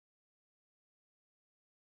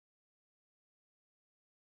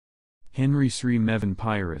Henry Sri Mevan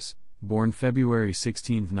Peiris, born February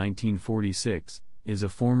 16, 1946, is a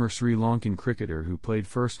former Sri Lankan cricketer who played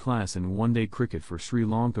first-class and one-day cricket for Sri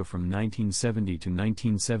Lanka from 1970 to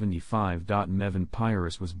 1975. Mevan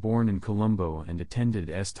Peiris was born in Colombo and attended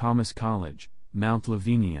S. Thomas College, Mount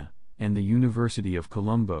Lavinia, and the University of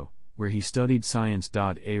Colombo, where he studied science.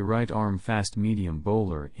 A right-arm fast-medium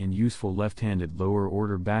bowler and useful left-handed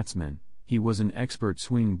lower-order batsman, he was an expert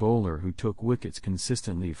swing bowler who took wickets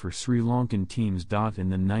consistently for Sri Lankan teams. In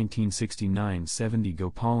the 1969-70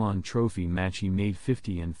 Gopalan Trophy match he made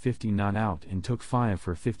 50 and 50 not out and took 5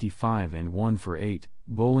 for 55 and 1 for 8,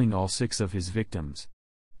 bowling all 6 of his victims.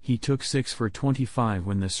 He took 6 for 25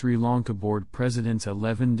 when the Sri Lanka board president's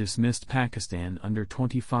 11 dismissed Pakistan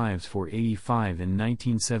under-25s for 85 in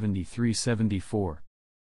 1973-74.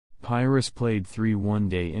 Peiris played 3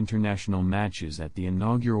 one-day international matches at the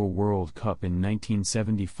inaugural World Cup in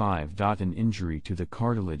 1975. An injury to the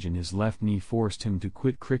cartilage in his left knee forced him to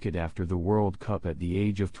quit cricket after the World Cup at the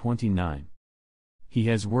age of 29. He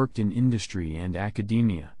has worked in industry and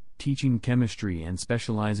academia, teaching chemistry and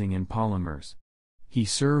specializing in polymers. He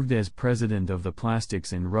served as president of the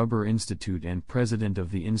Plastics and Rubber Institute and president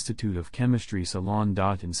of the Institute of Chemistry Ceylon.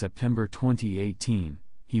 In September 2018,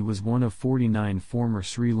 he was one of 49 former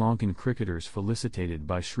Sri Lankan cricketers felicitated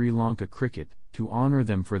by Sri Lanka Cricket, to honor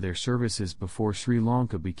them for their services before Sri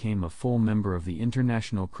Lanka became a full member of the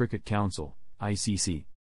International Cricket Council, ICC.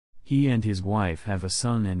 He and his wife have a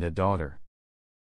son and a daughter.